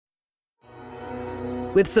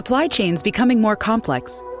With supply chains becoming more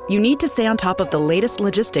complex, you need to stay on top of the latest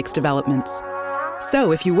logistics developments.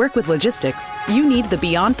 So if you work with logistics, you need the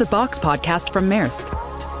Beyond the Box podcast from Maersk.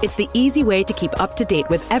 It's the easy way to keep up to date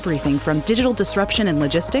with everything from digital disruption in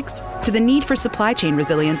logistics to the need for supply chain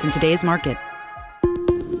resilience in today's market.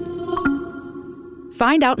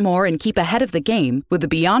 Find out more and keep ahead of the game with the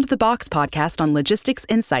Beyond the Box podcast on logistics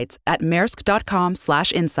insights at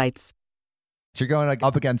maersk.com/insights. You're going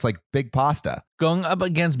up against like big pasta. Going up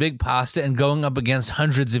against big pasta and going up against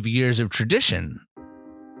hundreds of years of tradition.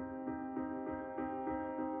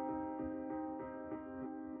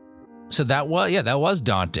 So that was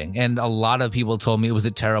daunting. And a lot of people told me it was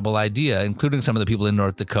a terrible idea, including some of the people in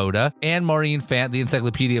North Dakota and Maureen Fant, the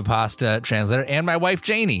Encyclopedia Pasta translator, and my wife,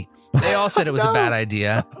 Janie. They all said it was a bad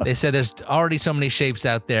idea. They said there's already so many shapes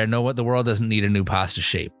out there. The world doesn't need a new pasta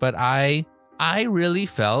shape. But I really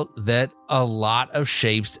felt that a lot of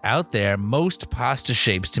shapes out there, most pasta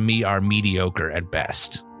shapes to me are mediocre at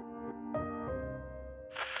best.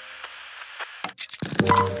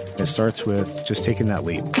 It starts with just taking that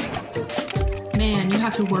leap. Man, you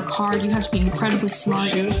have to work hard. You have to be incredibly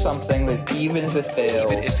smart. Choose something that even if it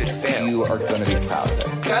fails, you are going to be proud of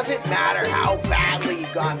it. Doesn't matter how badly you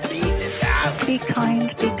got beaten in that. Be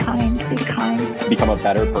kind, be kind, be kind. Become a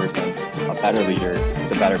better person, a better leader,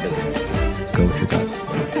 the better business. Go with your gut.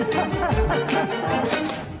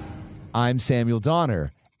 I'm Samuel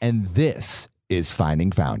Donner, and this is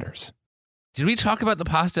Finding Founders. Did we talk about the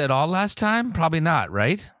pasta at all last time? Probably not,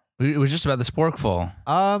 right? It was just about the sporkful.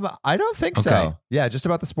 I don't think so. Yeah, just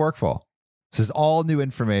about the sporkful. This is all new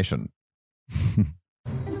information.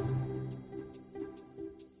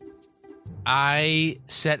 I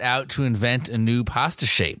set out to invent a new pasta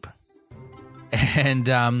shape. And,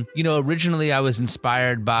 originally I was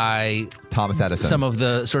inspired by Thomas Edison. Some of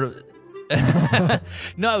the sort of...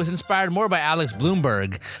 No, I was inspired more by Alex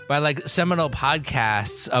Bloomberg, by like seminal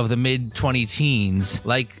podcasts of the mid 2010s,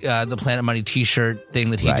 like the Planet Money t-shirt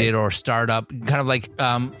thing that he did, or Startup. Kind of like,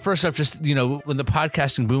 first off, just, when the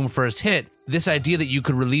podcasting boom first hit, this idea that you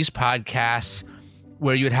could release podcasts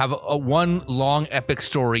where you would have a one long epic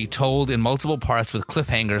story told in multiple parts with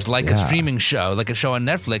cliffhangers, like a streaming show, like a show on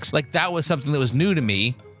Netflix, like that was something that was new to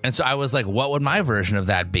me. And so I was like, what would my version of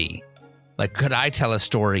that be? Like, could I tell a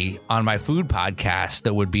story on my food podcast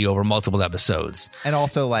that would be over multiple episodes? And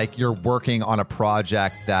also, like, you're working on a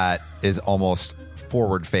project that is almost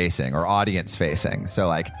forward-facing or audience-facing. So,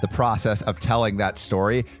 like, the process of telling that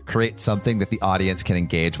story creates something that the audience can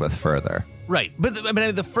engage with further. Right. But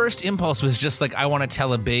the first impulse was just like, I want to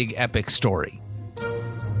tell a big, epic story.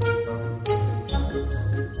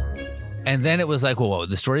 And then it was like, well, what would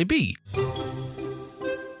the story be?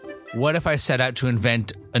 What if I set out to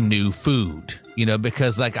invent a new food?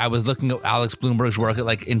 Because like I was looking at Alex Bloomberg's work,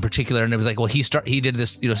 like in particular, and it was like, well, he did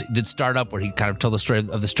this, did Startup, where he kind of told the story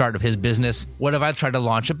of the start of his business. What if I tried to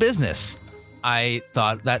launch a business? I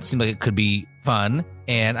thought that seemed like it could be fun.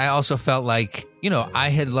 And I also felt like, I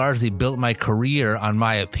had largely built my career on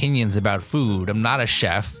my opinions about food. I'm not a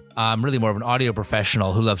chef. I'm really more of an audio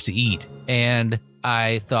professional who loves to eat. And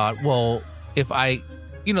I thought, well, if I...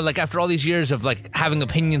 like after all these years of like having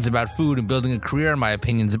opinions about food and building a career on my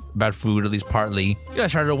opinions about food, at least partly, I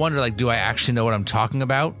started to wonder, like, do I actually know what I'm talking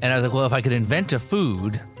about? And I was like, well, if I could invent a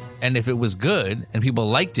food and if it was good and people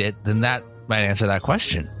liked it, then that might answer that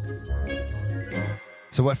question.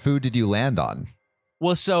 So what food did you land on?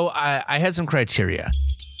 Well, so I had some criteria.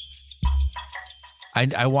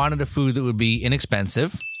 I wanted a food that would be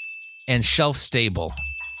inexpensive and shelf stable,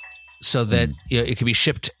 so that it could be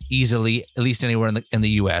shipped easily, at least anywhere in the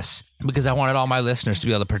U.S., because I wanted all my listeners to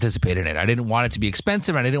be able to participate in it. I didn't want it to be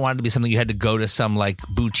expensive, and I didn't want it to be something you had to go to some like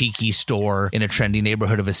boutique-y store in a trendy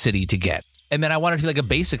neighborhood of a city to get. And then I wanted it to be like a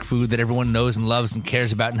basic food that everyone knows and loves and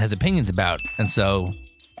cares about and has opinions about. And so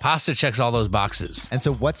pasta checks all those boxes. And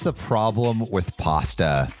so what's the problem with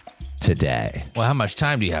pasta today? Well, how much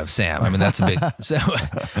time do you have, Sam? I mean, that's a big...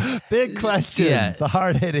 Big questions, Yeah. The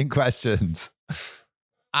hard-hitting questions.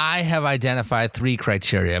 I have identified 3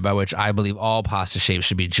 criteria by which I believe all pasta shapes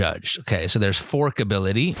should be judged. Okay, so there's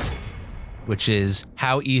forkability, which is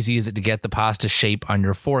how easy is it to get the pasta shape on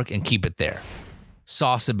your fork and keep it there.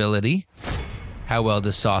 Sauceability, how well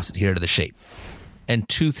does sauce adhere to the shape. And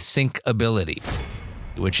tooth sinkability,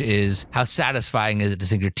 which is how satisfying is it to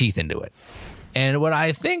sink your teeth into it. And what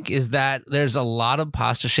I think is that there's a lot of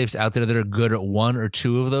pasta shapes out there that are good at 1 or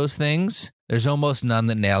 2 of those things. There's almost none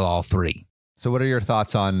that nail all 3. So what are your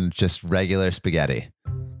thoughts on just regular spaghetti?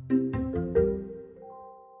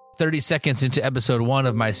 30 seconds into episode 1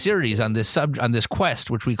 of my series on this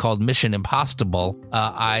quest, which we called Mission Impossible,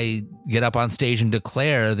 I get up on stage and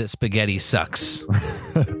declare that spaghetti sucks.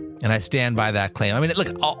 And I stand by that claim. I mean,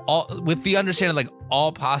 look, all with the understanding, like,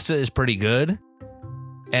 all pasta is pretty good.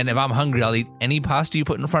 And if I'm hungry, I'll eat any pasta you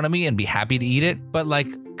put in front of me and be happy to eat it. But like,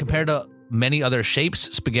 compared to many other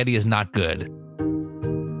shapes, spaghetti is not good.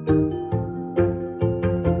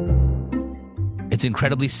 It's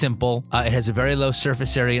incredibly simple. It has a very low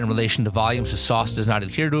surface area in relation to volume, so sauce does not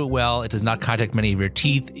adhere to it well. It does not contact many of your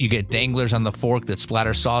teeth. You get danglers on the fork that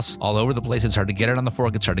splatter sauce all over the place. It's hard to get it on the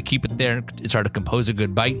fork. It's hard to keep it there. It's hard to compose a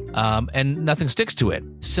good bite, and nothing sticks to it.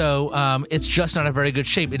 So it's just not a very good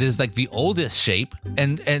shape. It is like the oldest shape,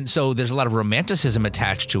 and so there's a lot of romanticism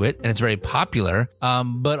attached to it, and it's very popular.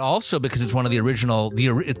 But also because it's one of the original,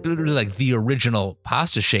 it's literally like the original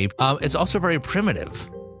pasta shape. It's also very primitive.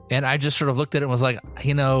 And I just sort of looked at it and was like,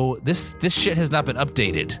 you know, this shit has not been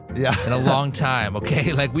updated in a long time,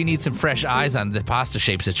 okay? Like, we need some fresh eyes on the pasta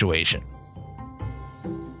shape situation.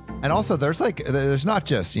 And also, there's not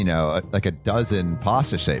just, you know, like a dozen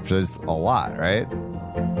pasta shapes. There's a lot, right?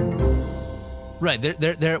 Right.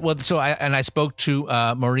 Well, so I spoke to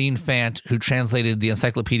Maureen Fant, who translated the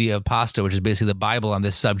Encyclopedia of Pasta, which is basically the Bible on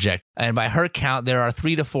this subject. And by her count, there are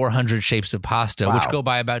 300 to 400 shapes of pasta, which go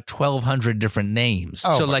by about 1,200 different names.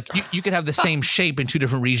 So like you could have the same shape in two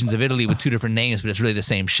different regions of Italy with two different names, but it's really the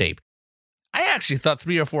same shape. I actually thought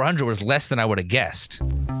 300 or 400 was less than I would have guessed.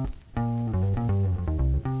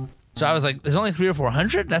 So I was like, there's only 300 or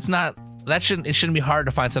 400? It shouldn't be hard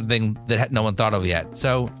to find something that no one thought of yet.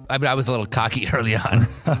 So I was a little cocky early on.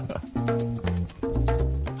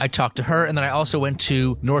 I talked to her, and then I also went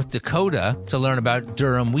to North Dakota to learn about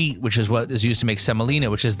durum wheat, which is what is used to make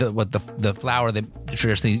semolina, which is the flour that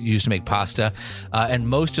traditionally used to make pasta. And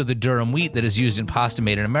most of the durum wheat that is used in pasta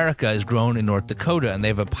made in America is grown in North Dakota, and they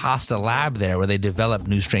have a pasta lab there where they develop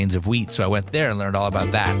new strains of wheat. So I went there and learned all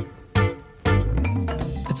about that.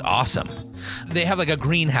 It's awesome. They have like a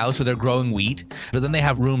greenhouse where they're growing wheat, but then they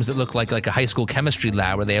have rooms that look like a high school chemistry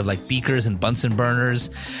lab where they have like beakers and Bunsen burners,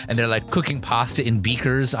 and they're like cooking pasta in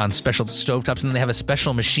beakers on special stovetops. And then they have a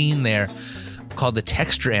special machine there called the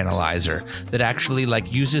texture analyzer that actually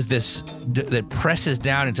like uses this, that presses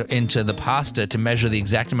down into the pasta to measure the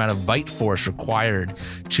exact amount of bite force required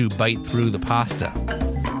to bite through the pasta.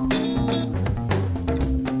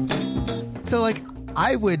 So like,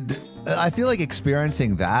 I feel like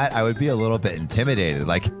experiencing that, I would be a little bit intimidated.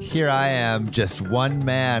 Like, here I am, just one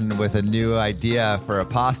man with a new idea for a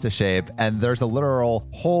pasta shape, and there's a literal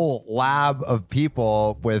whole lab of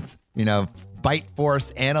people with, you know, bite force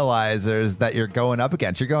analyzers that you're going up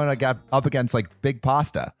against. You're going up against like big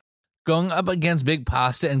pasta. Going up against big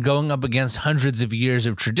pasta and going up against hundreds of years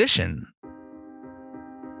of tradition.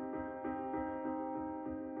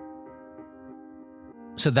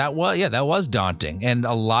 So that was daunting. And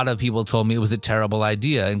a lot of people told me it was a terrible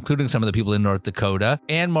idea, including some of the people in North Dakota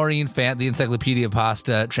and Maureen Fant, the Encyclopedia of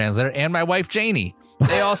Pasta translator, and my wife, Janie.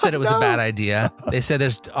 They all said it was a bad idea. They said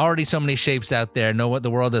there's already so many shapes out there.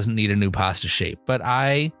 The world doesn't need a new pasta shape. But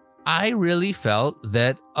I really felt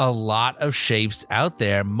that a lot of shapes out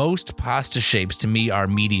there, most pasta shapes to me are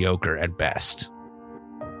mediocre at best.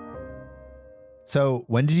 So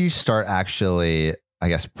when did you start actually, I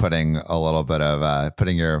guess, putting a little bit of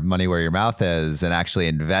putting your money where your mouth is and actually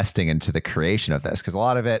investing into the creation of this? Because a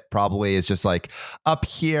lot of it probably is just like up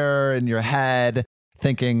here in your head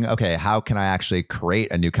thinking, okay, how can I actually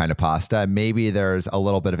create a new kind of pasta? Maybe there's a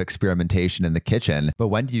little bit of experimentation in the kitchen, but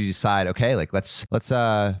when do you decide, okay, like let's put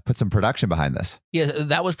some production behind this? Yeah,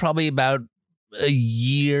 that was probably about a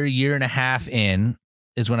year and a half in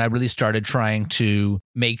is when I really started trying to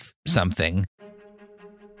make something.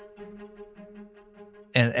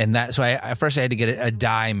 And that, so I first had to get a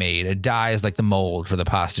die made. A die is like the mold for the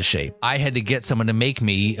pasta shape. I had to get someone to make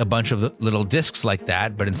me a bunch of little discs like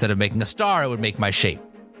that, but instead of making a star, it would make my shape.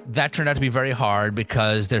 That turned out to be very hard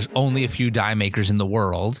because there's only a few die makers in the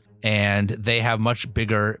world, and they have much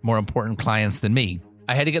bigger, more important clients than me.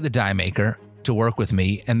 I had to get the die maker to work with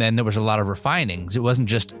me, and then there was a lot of refinings. It wasn't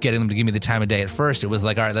just getting them to give me the time of day at first. It was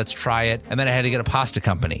like, all right, let's try it. And then I had to get a pasta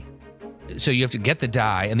company. So you have to get the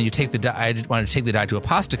die, and then you take the die. I just wanted to take the die to a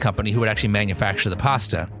pasta company who would actually manufacture the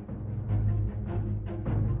pasta.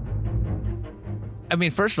 I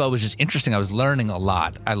mean, first of all, it was just interesting. I was learning a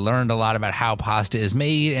lot. I learned a lot about how pasta is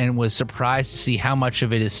made and was surprised to see how much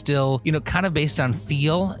of it is still, you know, kind of based on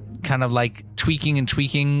feel, kind of like tweaking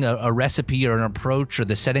a recipe or an approach or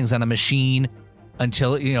the settings on a machine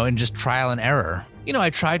until, you know, and just trial and error. You know, I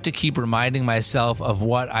tried to keep reminding myself of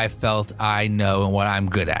what I felt I know and what I'm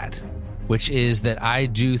good at, which is that I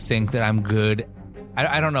do think that I'm good.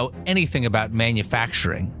 I don't know anything about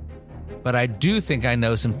manufacturing, but I do think I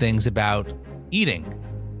know some things about eating.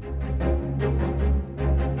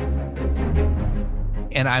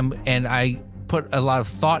 And I put a lot of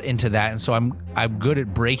thought into that, and so I'm good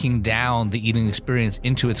at breaking down the eating experience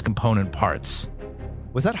into its component parts.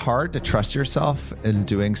 Was that hard to trust yourself in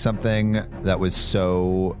doing something that was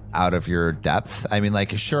so out of your depth? I mean,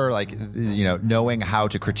 like, sure, like, you know, knowing how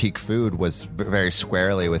to critique food was very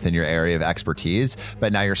squarely within your area of expertise,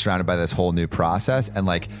 but now you're surrounded by this whole new process. And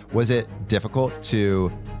like, was it difficult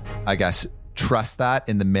to, I guess, trust that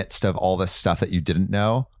in the midst of all this stuff that you didn't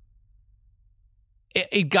know?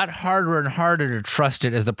 It got harder and harder to trust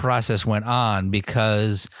it as the process went on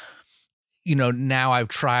because, you know, now I've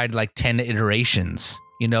tried like 10 iterations.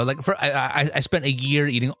 You know, like I spent a year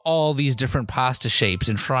eating all these different pasta shapes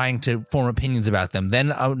and trying to form opinions about them.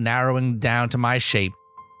 Then narrowing down to my shape,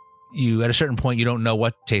 at a certain point, you don't know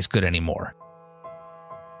what tastes good anymore.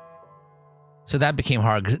 So that became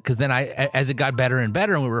hard because then as it got better and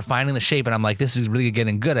better and we were refining the shape and I'm like, this is really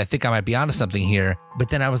getting good. I think I might be onto something here. But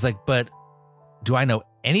then I was like, but do I know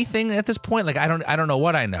anything at this point? Like, I don't know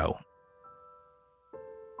what I know.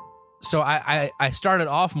 So I started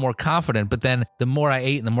off more confident, but then the more I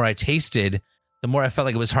ate and the more I tasted, the more I felt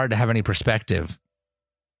like it was hard to have any perspective.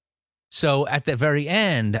 So at the very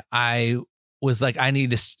end, I was like, I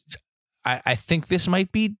think this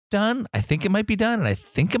might be done. I think it might be done, and I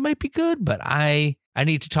think it might be good, but I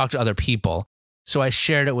need to talk to other people. So I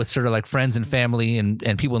shared it with sort of like friends and family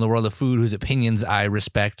and people in the world of food whose opinions I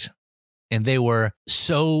respect, and they were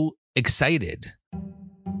so excited.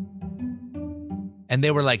 And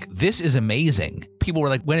they were like, this is amazing. People were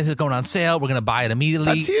like, when is it going on sale? We're going to buy it immediately.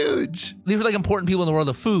 That's huge. These were like important people in the world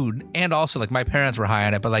of food. And also like my parents were high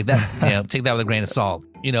on it, but like that, you know, take that with a grain of salt,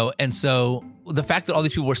 you know? And so the fact that all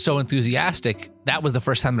these people were so enthusiastic, that was the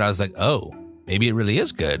first time that I was like, oh, maybe it really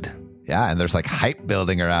is good. Yeah. And there's like hype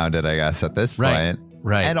building around it, I guess, at this point.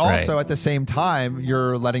 Right. And also at the same time,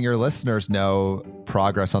 you're letting your listeners know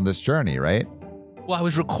progress on this journey, right? Well, I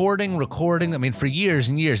was recording, I mean, for years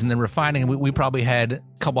and years, and then refining. We probably had a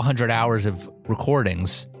couple hundred hours of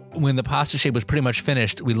recordings. When the pasta shape was pretty much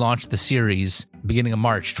finished, we launched the series beginning of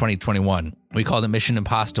March 2021. We called it Mission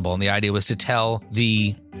Impossible, and the idea was to tell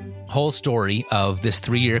the whole story of this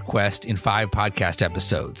 3-year quest in 5 podcast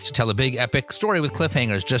episodes, to tell a big epic story with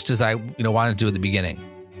cliffhangers, just as I wanted to do at the beginning.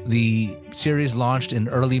 The series launched in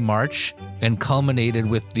early March and culminated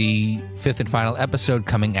with the 5th and final episode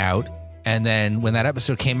coming out. And then when that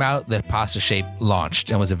episode came out, the pasta shape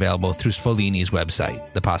launched and was available through Sfolini's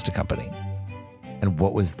website, the pasta company. And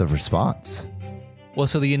what was the response? Well,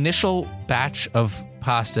 so the initial batch of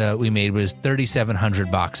pasta we made was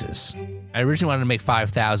 3,700 boxes. I originally wanted to make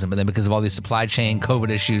 5,000, but then because of all these supply chain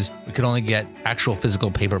COVID issues, we could only get actual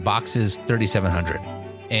physical paper boxes, 3,700.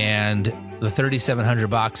 And the 3,700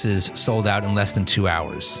 boxes sold out in less than 2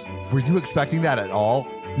 hours. Were you expecting that at all?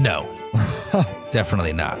 No.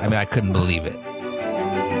 Definitely not. I mean, I couldn't believe it.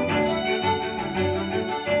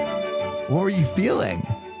 What were you feeling?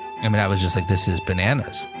 I mean, I was just like, this is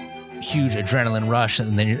bananas. Huge adrenaline rush.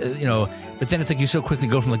 And then, but then it's like you so quickly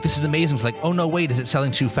go from like, this is amazing. It's like, oh, no, wait, is it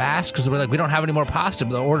selling too fast? Because we're like, we don't have any more pasta,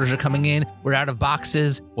 but the orders are coming in. We're out of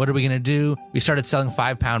boxes. What are we going to do? We started selling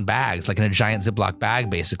 5-pound bags, like in a giant Ziploc bag,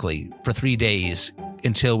 basically, for 3 days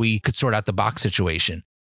until we could sort out the box situation.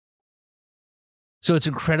 So it's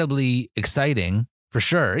incredibly exciting for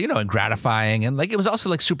sure, and gratifying. And like, it was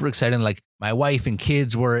also like super exciting. Like my wife and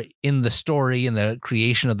kids were in the story and the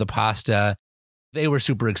creation of the pasta. They were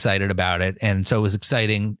super excited about it. And so it was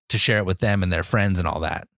exciting to share it with them and their friends and all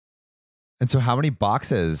that. And so how many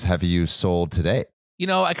boxes have you sold to date?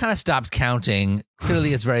 I kind of stopped counting.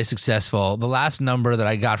 Clearly it's very successful. The last number that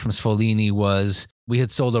I got from Sfolini was we had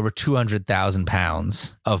sold over 200,000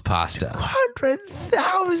 pounds of pasta.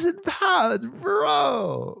 200,000 pounds,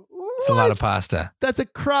 bro. It's a lot of pasta. That's a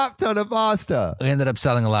crap ton of pasta. We ended up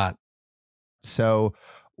selling a lot. So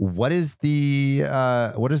what is the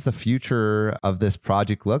future of this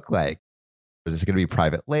project look like? Is this going to be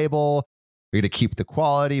private label? Are you going to keep the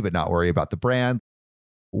quality but not worry about the brand?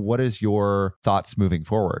 What is your thoughts moving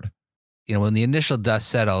forward? When the initial dust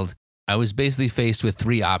settled, I was basically faced with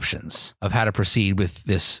 3 options of how to proceed with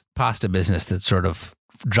this pasta business that sort of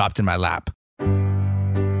dropped in my lap.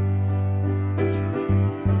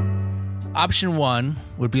 Option 1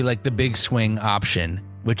 would be like the big swing option,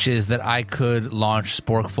 which is that I could launch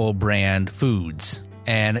Sporkful brand foods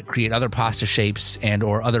and create other pasta shapes and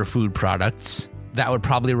or other food products. That would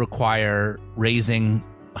probably require raising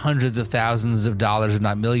hundreds of thousands of dollars, if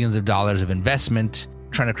not millions of dollars of investment.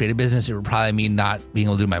 Trying to create a business, it would probably mean not being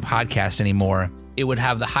able to do my podcast anymore. It would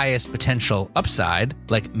have the highest potential upside,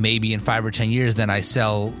 like maybe in 5 or 10 years, then I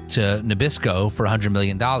sell to Nabisco for $100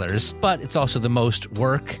 million. But it's also the most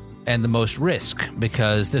work and the most risk,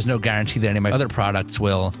 because there's no guarantee that any of my other products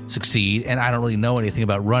will succeed, and I don't really know anything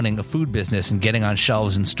about running a food business and getting on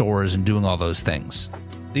shelves in stores and doing all those things.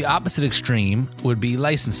 The opposite extreme would be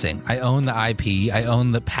licensing. I own the IP, I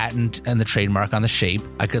own the patent and the trademark on the shape.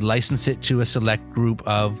 I could license it to a select group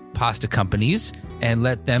of pasta companies and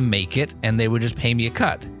let them make it, and they would just pay me a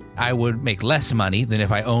cut. I would make less money than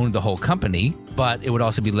if I owned the whole company, but it would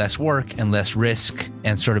also be less work and less risk,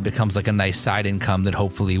 and sort of becomes like a nice side income that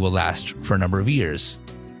hopefully will last for a number of years.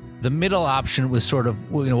 The middle option was sort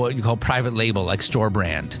of what you call private label, like store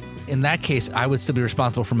brand. In that case, I would still be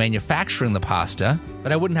responsible for manufacturing the pasta,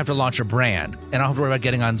 but I wouldn't have to launch a brand, and I don't have to worry about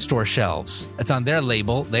getting on store shelves. It's on their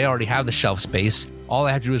label. They already have the shelf space. All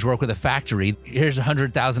I have to do is work with a factory. Here's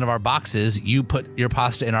 100,000 of our boxes. You put your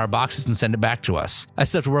pasta in our boxes and send it back to us. I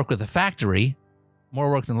still have to work with a factory. More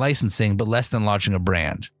work than licensing, but less than launching a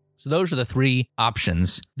brand. So those are the three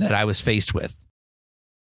options that I was faced with.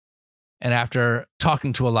 And after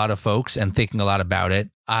talking to a lot of folks and thinking a lot about it,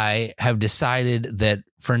 I have decided that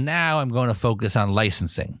for now, I'm going to focus on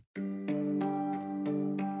licensing,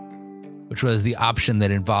 which was the option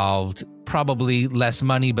that involved probably less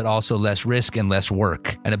money, but also less risk and less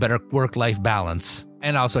work and a better work-life balance.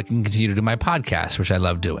 And also I can continue to do my podcast, which I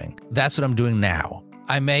love doing. That's what I'm doing now.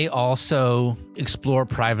 I may also explore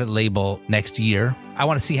private label next year. I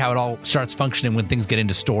want to see how it all starts functioning when things get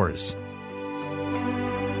into stores.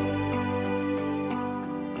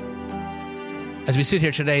 As we sit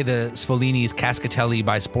here today, the Sfolini's Cascatelli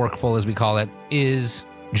by Sporkful, as we call it, is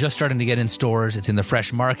just starting to get in stores. It's in the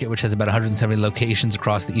Fresh Market, which has about 170 locations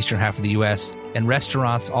across the eastern half of the U.S. and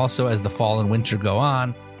restaurants also as the fall and winter go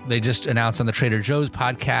on. They just announced on the Trader Joe's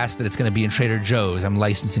podcast that it's going to be in Trader Joe's. I'm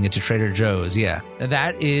licensing it to Trader Joe's. Yeah. Now,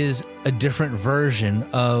 that is a different version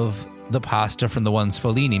of the pasta from the one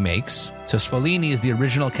Sfolini makes. So Sfolini is the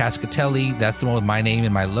original Cascatelli. That's the one with my name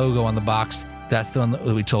and my logo on the box. That's the one that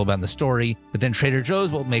we told about in the story. But then Trader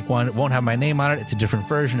Joe's will make one. It won't have my name on it. It's a different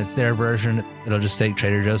version. It's their version. It'll just say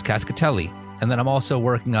Trader Joe's Cascatelli. And then I'm also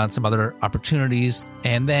working on some other opportunities.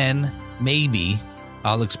 And then maybe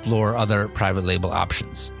I'll explore other private label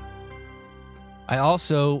options. I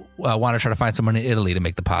also want to try to find someone in Italy to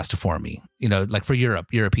make the pasta for me, like for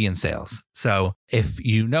European sales. So if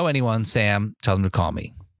you know anyone, Sam, tell them to call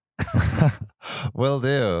me. Will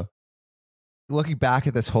do. Looking back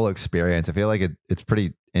at this whole experience, I feel like it's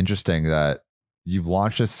pretty interesting that you've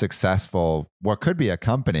launched a successful, what could be a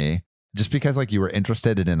company, just because like you were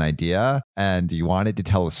interested in an idea and you wanted to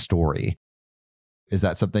tell a story. Is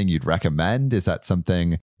that something you'd recommend? Is that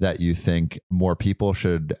something that you think more people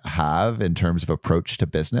should have in terms of approach to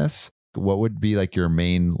business? What would be like your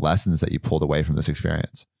main lessons that you pulled away from this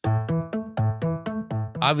experience?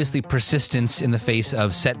 Obviously, persistence in the face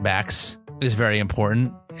of setbacks is very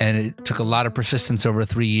important. And it took a lot of persistence over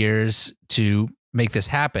 3 years to make this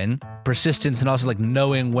happen. Persistence and also like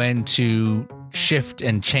knowing when to shift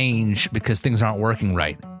and change because things aren't working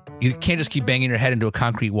right. You can't just keep banging your head into a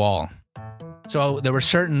concrete wall. So there were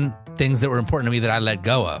certain things that were important to me that I let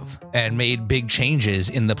go of and made big changes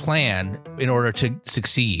in the plan in order to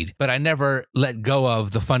succeed. But I never let go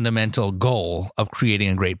of the fundamental goal of creating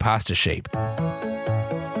a great pasta shape.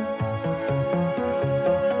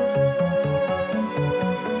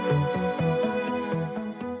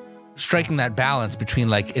 Striking that balance between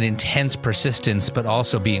like an intense persistence, but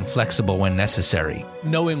also being flexible when necessary.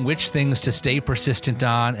 Knowing which things to stay persistent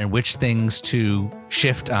on and which things to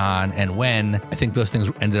shift on and when, I think those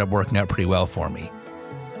things ended up working out pretty well for me.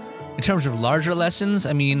 In terms of larger lessons,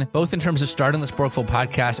 both in terms of starting the Sporkful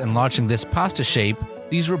podcast and launching this pasta shape,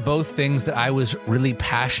 these were both things that I was really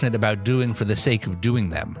passionate about doing for the sake of doing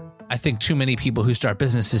them. I think too many people who start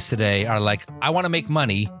businesses today are like, I want to make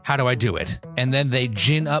money. How do I do it? And then they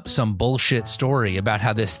gin up some bullshit story about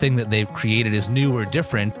how this thing that they've created is new or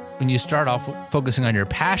different. When you start off focusing on your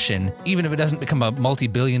passion, even if it doesn't become a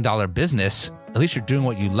multi-billion-dollar business, at least you're doing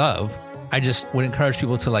what you love. I just would encourage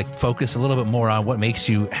people to like focus a little bit more on what makes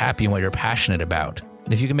you happy and what you're passionate about.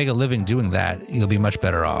 And if you can make a living doing that, you'll be much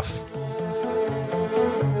better off.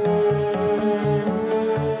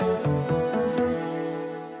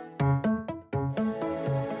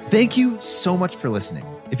 Thank you so much for listening.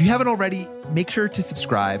 If you haven't already, make sure to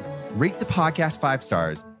subscribe, rate the podcast 5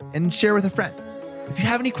 stars, and share with a friend. If you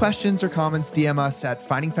have any questions or comments, DM us at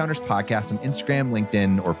Finding Founders Podcast on Instagram,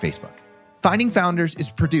 LinkedIn, or Facebook. Finding Founders is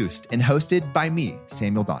produced and hosted by me,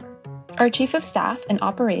 Samuel Donner. Our Chief of Staff and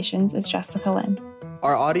Operations is Jessica Lynn.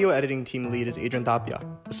 Our audio editing team lead is Adrian Tapia,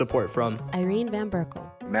 with support from Irene Van Berkel,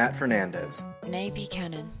 Matt Fernandez, Renee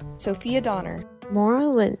Buchanan, Sophia Donner, Maura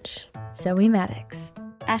Lynch, Zoe Maddox,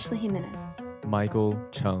 Ashley Jimenez, Michael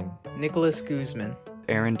Chung, Nicholas Guzman,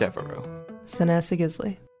 Aaron Devereaux, Sanessa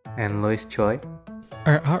Gisley, and Lois Choi.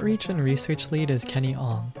 Our outreach and research lead is Kenny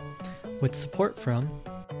Ong, with support from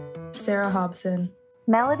Sarah Hobson,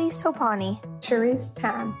 Melody Sopani, Charisse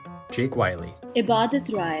Tan, Jake Wiley,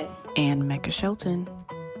 Ibadat Rai, and Mecca Shelton.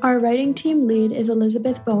 Our writing team lead is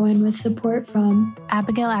Elizabeth Bowen with support from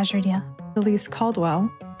Abigail Azurdia, Elise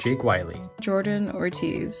Caldwell, Jake Wiley, Jordan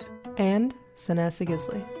Ortiz, and Sanessa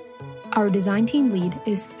Gisley. Our design team lead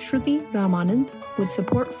is Shruti Ramanand with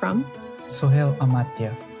support from Sohail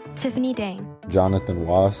Amatya, Tiffany Dang, Jonathan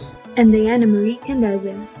Wass, and Diana Marie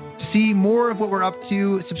Candeza. To see more of what we're up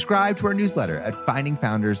to, subscribe to our newsletter at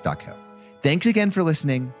findingfounders.co. Thanks again for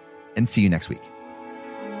listening, and see you next week.